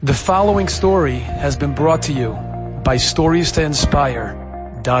The following story has been brought to you by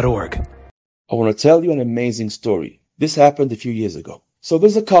StoriesToInspire.org. I want to tell you an amazing story. This happened a few years ago. So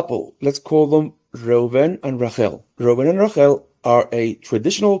there's a couple, let's call them Reuven and Rachel. Reuven and Rachel are a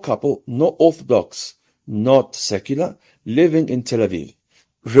traditional couple, not Orthodox, not secular, living in Tel Aviv.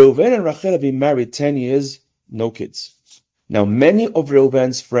 Reuven and Rachel have been married 10 years, no kids. Now, many of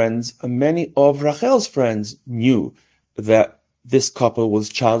Reuven's friends and many of Rachel's friends knew that this couple was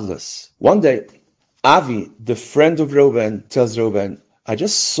childless. One day, Avi, the friend of Reuven, tells Reuven, I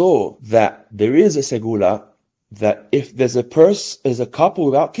just saw that there is a segula that if there's a couple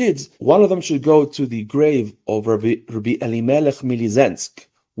without kids, one of them should go to the grave of Rabbi Elimelech Milizensk,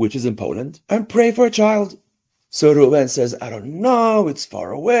 which is in Poland, and pray for a child. So Reuven says, I don't know, it's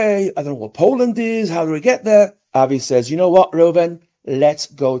far away, I don't know what Poland is, how do we get there? Avi says, you know what, Reuven, let's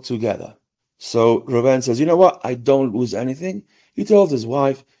go together. So Reuven says, you know what, I don't lose anything. He tells his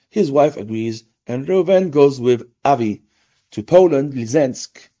wife agrees, and Reuven goes with Avi to Poland,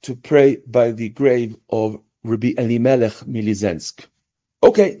 Lizensk, to pray by the grave of Rabbi Elimelech Milizensk.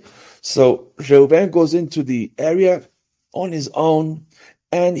 Okay, so Reuven goes into the area on his own,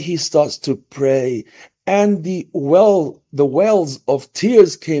 and he starts to pray, and the wells of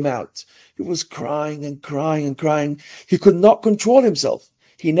tears came out. He was crying and crying and crying. He could not control himself.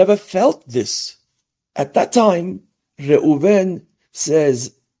 He never felt this. At that time, Reuven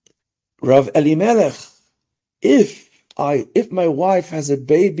says, Rav Elimelech, if my wife has a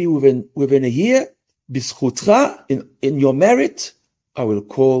baby within a year, bischutcha, in your merit, I will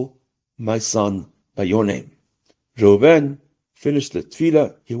call my son by your name. Reuven finished the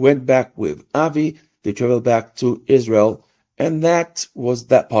tefillah. He went back with Avi. They traveled back to Israel, and that was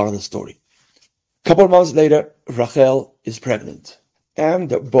that part of the story. A couple of months later, Rachel is pregnant. And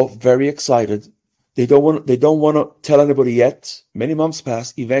they're both very excited. They don't want to tell anybody yet. Many months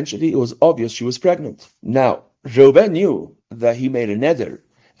passed. Eventually, it was obvious she was pregnant. Now, Reuven knew that he made a neder,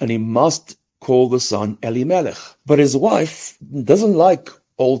 and he must call the son Elimelech. But his wife doesn't like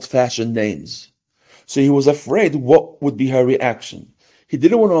old-fashioned names. So he was afraid what would be her reaction. He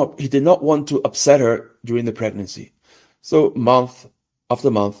did not want to upset her during the pregnancy. So month after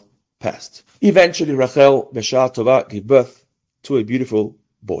month passed. Eventually, Rachel, B'Sha'ah Tova, gave birth to a beautiful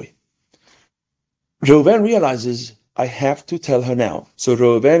boy. Reuven realizes, I have to tell her now. So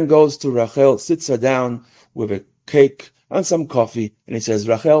Reuven goes to Rachel, sits her down with a cake and some coffee, and he says,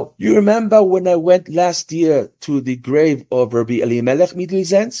 Rachel, you remember when I went last year to the grave of Rabbi Elimelech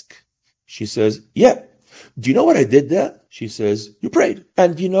Milizensk? She says, yeah. Do you know what I did there? She says, you prayed.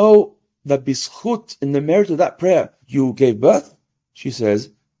 And you know that bischut, in the merit of that prayer, you gave birth? She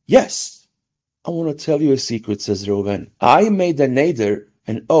says, yes. I want to tell you a secret, says Reuven. I made a neder,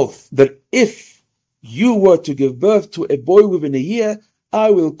 an oath, that if you were to give birth to a boy within a year, I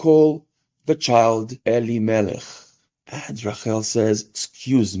will call the child Elimelech. And Rachel says,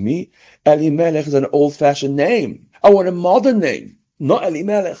 excuse me, Elimelech is an old-fashioned name. I want a modern name, not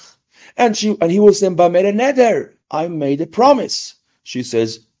Elimelech. And he will say, but I made a neder. I made a promise. She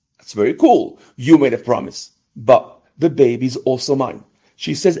says, that's very cool. You made a promise, but the baby's also mine.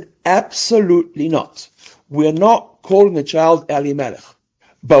 She says, absolutely not. We're not calling the child Elimelech.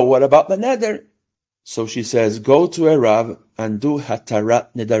 But what about the neder? So she says, go to a Rav and do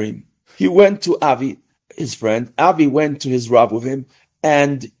Hatarat Nedarim. He went to Avi, his friend. Avi went to his Rav with him,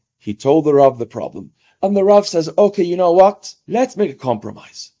 and he told the Rav the problem. And the Rav says, okay, you know what? Let's make a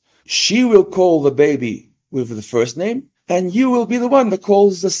compromise. She will call the baby with the first name, and you will be the one that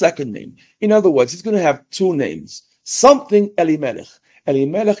calls the second name. In other words, he's going to have two names. Something Elimelech.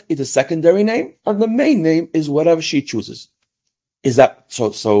 Elimelech is a secondary name, and the main name is whatever she chooses. Is that so?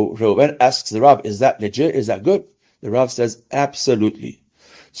 So Reuven asks the Rav, is that legit? Is that good? The Rav says, absolutely.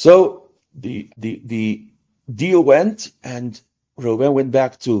 So the deal went, and Reuven went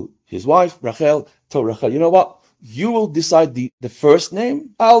back to his wife, Rachel, told Rachel, you know what? You will decide the first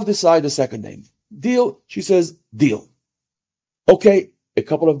name, I'll decide the second name. Deal? She says, deal. Okay, a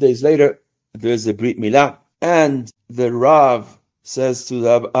couple of days later, there's a Brit Milah, and the Rav says to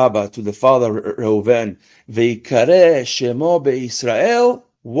the Abba, to the father Reuven, Veikare Shemo beIsrael,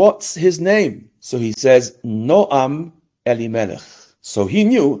 what's his name? So he says, Noam Elimelech. So he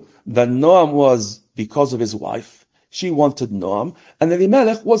knew that Noam was because of his wife. She wanted Noam, and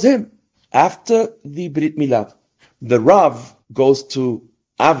Elimelech was him. After the Brit Milah, the Rav goes to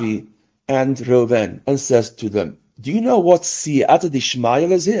Avi and Reuven and says to them, do you know what Siyata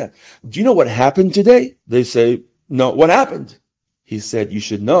Dishmayel is here? Do you know what happened today? They say, no, what happened? He said, you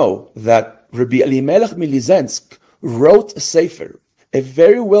should know that Rabbi Elimelech Milizensk wrote a sefer, a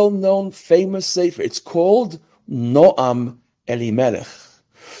very well-known, famous sefer. It's called Noam Elimelech.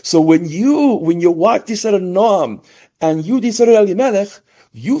 So when your wife decided Noam and you decided Elimelech,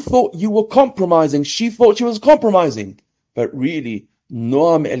 you thought you were compromising. She thought she was compromising. But really,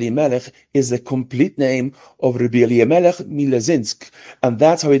 Noam Elimelech is the complete name of Rabbi Elimelech Milazinsk. And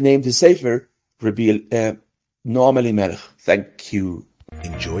that's how he named his sefer, Noam Elimelech. Thank you.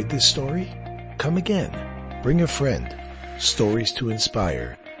 Enjoyed this story? Come again. Bring a friend.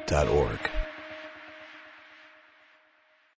 StoriesToInspire.org